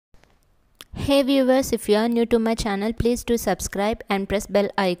Hey viewers, if you are new to my channel, please do subscribe and press bell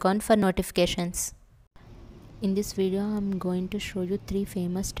icon for notifications. In this video, I'm going to show you 3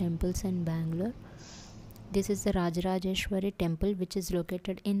 famous temples in Bangalore. This is the Rajarajeshwari Temple, which is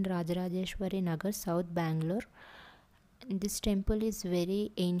located in Rajarajeshwari Nagar, South Bangalore. This temple is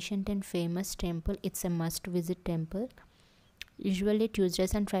very ancient and famous temple. It's a must visit temple. Usually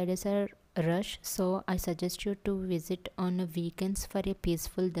Tuesdays and Fridays are rush, so I suggest you to visit on a weekends for a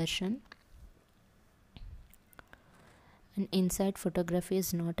peaceful darshan. And inside photography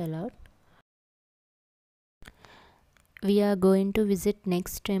is not allowed. We are going to visit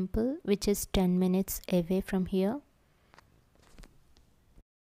next temple, which is 10 minutes away from here.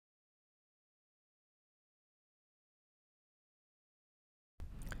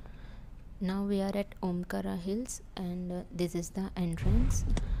 Now we are at Omkara Hills and this is the entrance.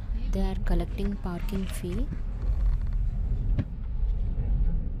 They are collecting parking fee.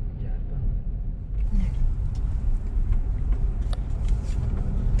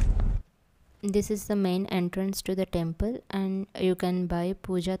 This is the main entrance to the temple and you can buy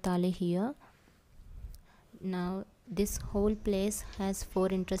puja thali here. Now this whole place has 4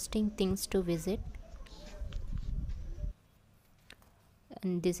 interesting things to visit.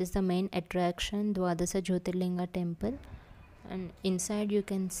 And this is the main attraction, Dwadasa Jyotirlinga temple. And inside you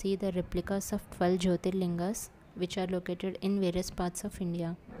can see the replicas of 12 Jyotirlingas which are located in various parts of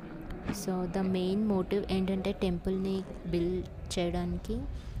India. So the main motive ఏంటంటే టెంపుల్ని build చేయడానికి,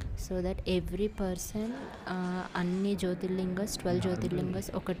 so that every person అన్ని జ్యోతిర్లింగస్ 12 జ్యోతిర్లింగస్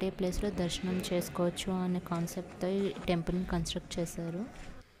ఒకటే ప్లేస్లో దర్శనం చేసుకోవచ్చు అనే కాన్సెప్ట్తో ఈ టెంపుల్ని కన్స్ట్రక్ట్ చేశారు.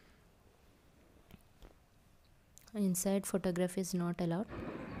 Inside photography is not allowed.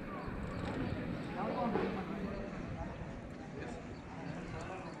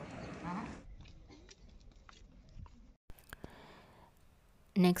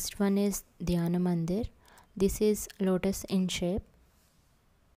 Next one is Dhyana Mandir. This is lotus in shape.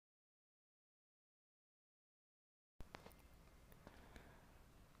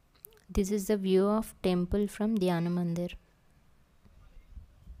 This is the view of temple from Dhyana Mandir.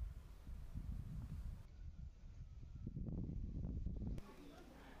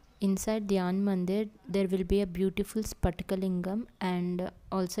 Inside Dhyana Mandir there will be a beautiful Spatika-lingam and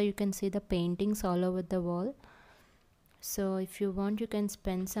also you can see the paintings all over the wall. So if you want, you can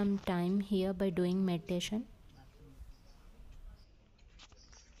spend some time here by doing meditation.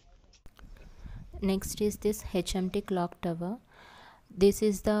 Next is this HMT clock tower. This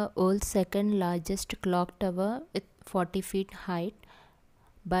is the world's second largest clock tower with 40 feet height,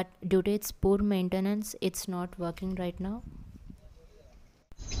 but due to its poor maintenance, it's not working right now.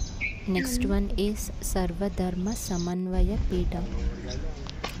 Next one is Sarva Dharma Samanvaya Peetham.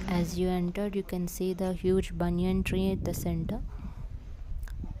 As you entered, you can see the huge banyan tree at the center,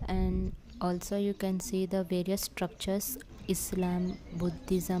 and also you can see the various structures: Islam,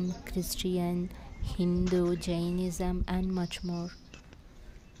 Buddhism, Christian, Hindu, Jainism and much more.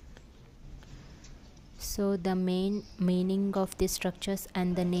 So the main meaning of these structures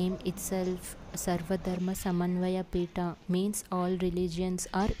and the name itself, Sarva Dharma Samanvaya Peetham, means all religions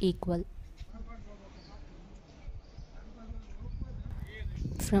are equal.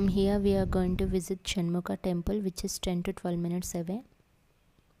 From here we are going to visit Shanmukha Temple, which is 10 to 12 minutes away.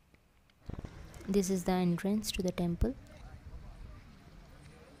 This is the entrance to the temple.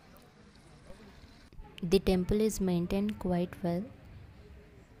 The temple is maintained quite well,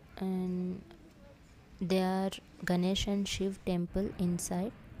 and there are Ganesh and Shiv temple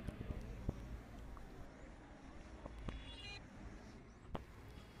inside.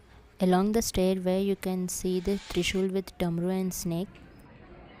 Along the stairway you can see the Trishul with Damru and snake.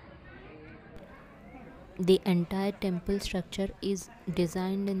 The entire temple structure is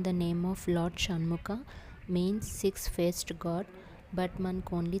designed in the name of Lord Shanmukha, means 6-faced God, but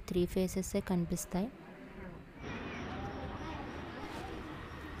మనకు only 3 faces కనిపిస్తాయి.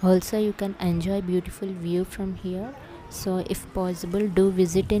 Also you can enjoy beautiful view from here, so if possible do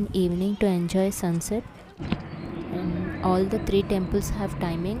visit in evening to enjoy sunset. And all the 3 temples have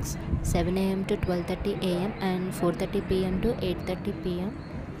timings: 7 AM to 12:30 AM and 4:30 PM to 8:30 PM.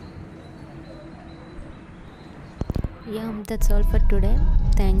 Yeah, that's all for today.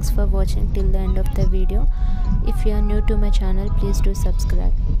 Thanks for watching till the end of the video. If you are new to my channel, please do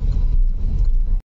subscribe.